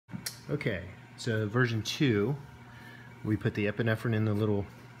Okay, so version 2, we put the epinephrine in the little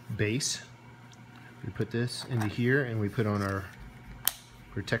base. We put this into here and we put on our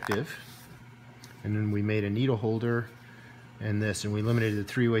protective. And then we made a needle holder and this, and we limited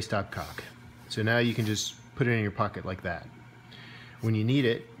the 3-way stopcock. So now you can just put it in your pocket like that. When you need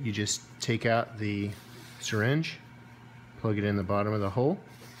it, you just take out the syringe, plug it in the bottom of the hole,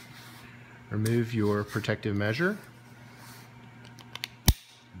 remove your protective measure,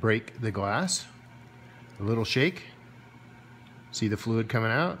 break the glass, a little shake, see the fluid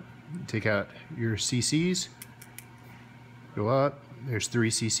coming out, take out your cc's, go up, there's 3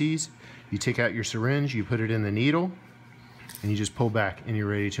 cc's, you take out your syringe, you put it in the needle, and you just pull back and you're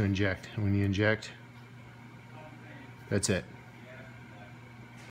ready to inject. And when you inject, that's it.